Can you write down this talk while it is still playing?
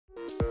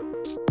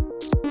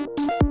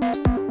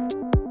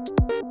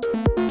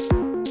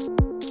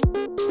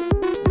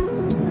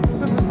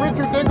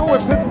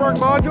With Pittsburgh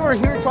Modular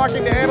here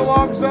talking to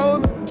Analog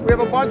Zone. We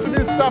have a bunch of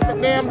new stuff at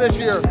NAMM this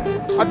year.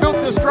 I built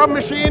this drum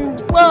machine.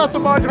 Well, it's a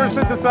modular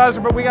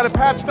synthesizer, but we got it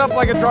patched up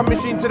like a drum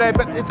machine today,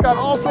 but it's got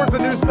all sorts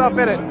of new stuff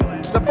in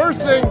it. The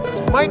first thing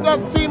might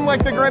not seem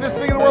like the greatest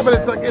thing in the world, but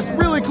it's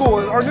really cool.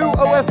 Our new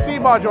Osc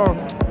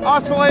Bajoran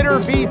Oscillator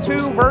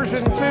V2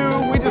 version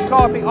 2. We just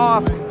call it the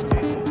Osc.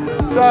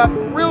 It's a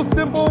real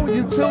simple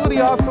utility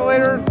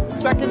oscillator,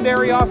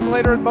 secondary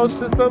oscillator in most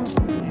systems.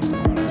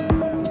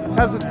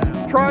 Has a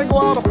triangle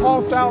out, a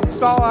pulse out,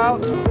 sol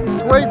out.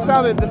 Great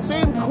sounding. The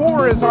same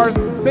core as our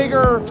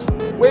bigger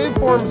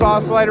waveforms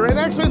oscillator, and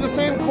actually the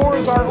same core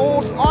as our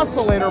old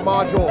oscillator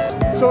module.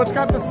 So it's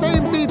got the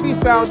same beefy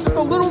sound, just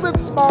a little bit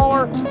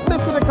smaller,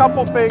 missing a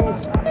couple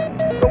things.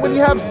 But when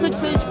you have 6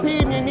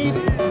 HP and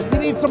you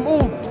need some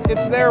oomph,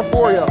 it's there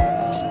for you.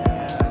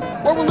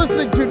 What we're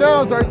listening to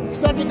now is our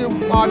second new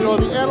module,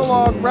 the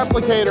analog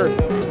replicator.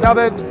 Now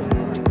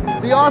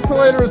the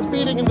oscillator is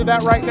feeding into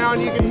that right now,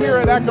 and you can hear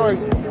it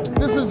echoing.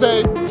 This is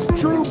a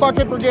true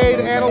bucket brigade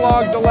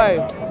analog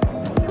delay.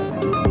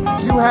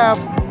 You have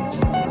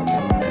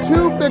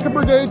 2 bucket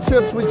brigade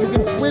chips which you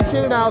can switch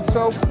in and out.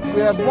 So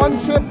we have 1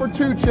 chip or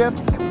 2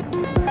 chips,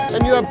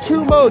 and you have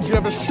 2 modes. You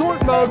have a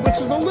short mode, which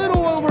is a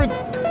little over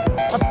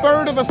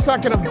 1/3 of a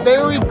second of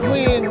very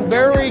clean,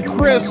 very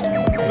crisp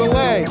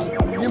delay.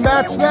 You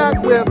match that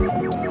with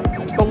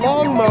the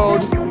long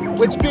mode,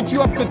 which gets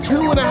you up to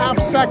 2.5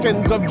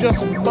 seconds of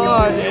just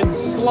mud and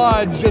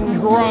sludge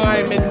and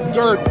grime and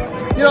dirt.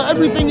 You know,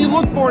 everything you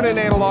look for in an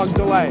analog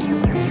delay.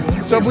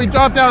 So if we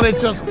drop down, it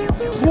just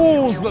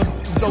pulls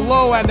the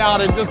low end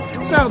out. It just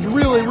sounds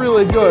really,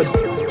 really good.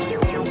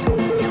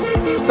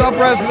 Sub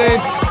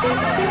resonates.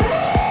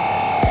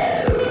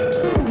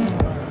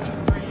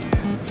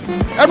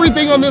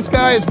 Everything on this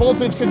guy is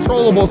voltage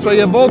controllable. So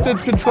you have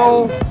voltage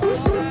control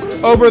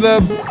over the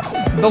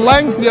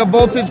length, you have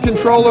voltage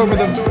control over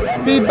the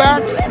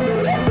feedback,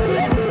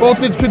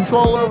 voltage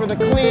control over the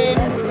clean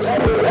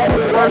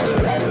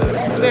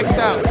versus mix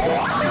out.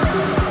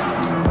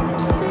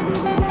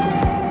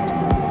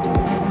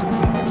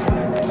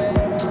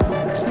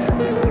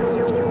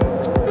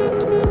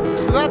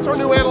 So that's our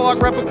new analog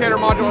replicator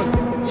module.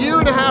 1.5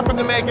 years in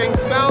the making,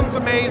 sounds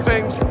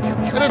amazing,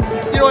 and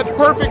it's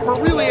perfect for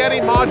really any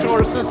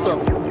modular system.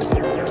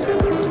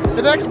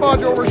 The next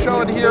module we're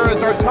showing here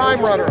is our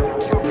time rudder.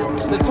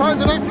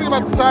 The nice thing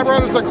about the time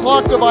rudder is a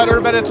clock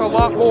divider, but it's a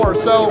lot more.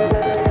 So,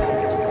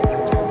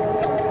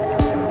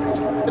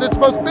 in its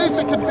most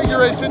basic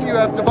configuration, you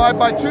have divide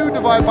by 2,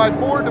 divide by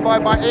 4,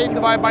 divide by 8,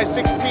 divide by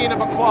 16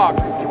 of a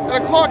clock. And a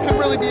clock can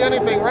really be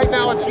anything. Right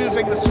now it's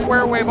using the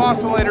square wave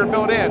oscillator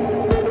built in.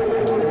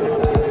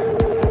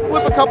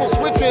 Flip a couple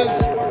switches,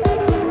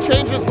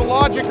 changes the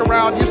logic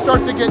around, you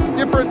start to get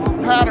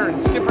different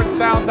patterns, different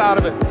sounds out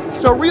of it.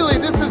 So really,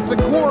 this is the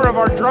core of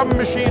our drum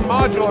machine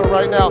modular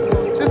right now.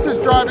 This is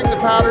driving the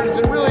patterns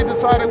and really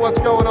deciding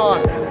what's going on.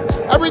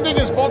 Everything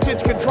is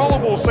voltage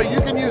controllable, so you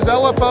can use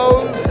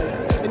LFOs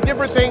and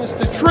different things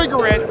to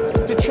trigger it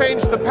to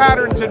change the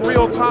patterns in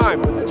real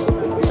time.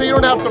 So you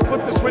don't have to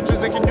flip the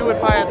switches, it can do it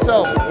by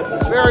itself.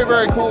 Very,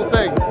 very cool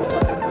thing.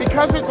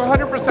 Because it's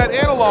 100%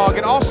 analog,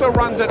 it also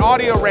runs at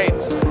audio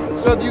rates.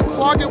 So if you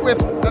clog it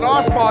with an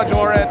Osc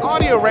Bajoran at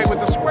audio rate with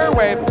the square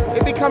wave,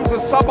 it becomes a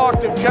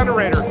sub-octave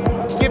generator,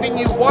 giving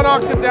you 1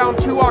 octave down,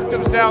 2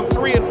 octaves down,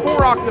 3 and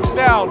 4 octaves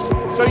down.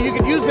 So you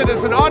can use it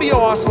as an audio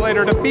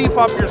oscillator to beef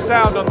up your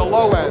sound on the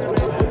low end.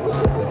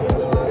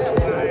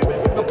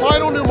 The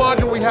final new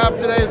module we have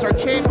today is our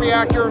chain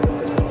reactor.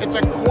 It's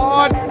a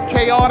quad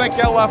chaotic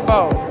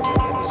LFO.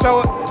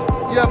 So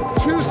you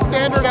have 2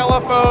 standard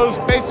LFOs,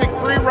 basic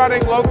 3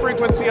 running low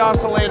frequency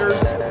oscillators,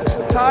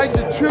 tied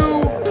to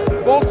 2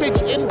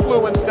 voltage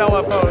influenced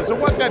LFOs. And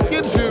what that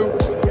gives you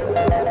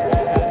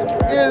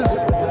is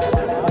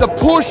the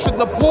push and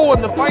the pull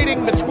and the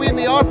fighting between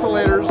the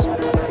oscillators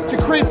to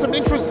create some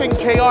interesting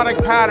chaotic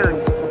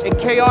patterns and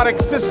chaotic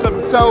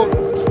systems. So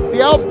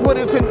the output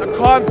isn't a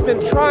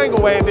constant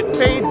triangle wave. It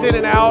fades in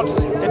and out,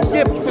 it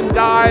dips and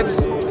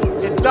dives,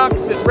 it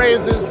ducks, it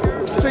raises.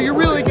 So you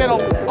really get a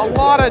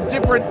lot of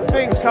different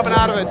things coming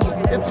out of it.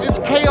 It's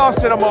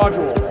chaos in a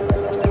module.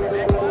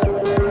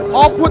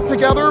 All put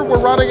together,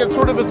 we're running it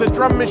sort of as a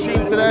drum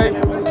machine today.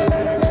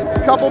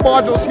 A couple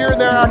modules here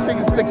and there acting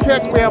as the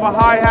kick. We have a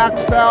hi-hat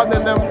sound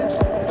and then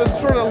the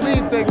sort of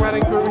lead thing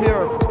running through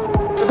here.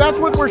 But that's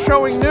what we're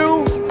showing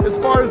new as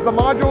far as the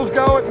modules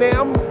go at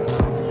NAMM,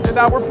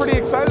 and we're pretty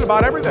excited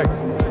about everything.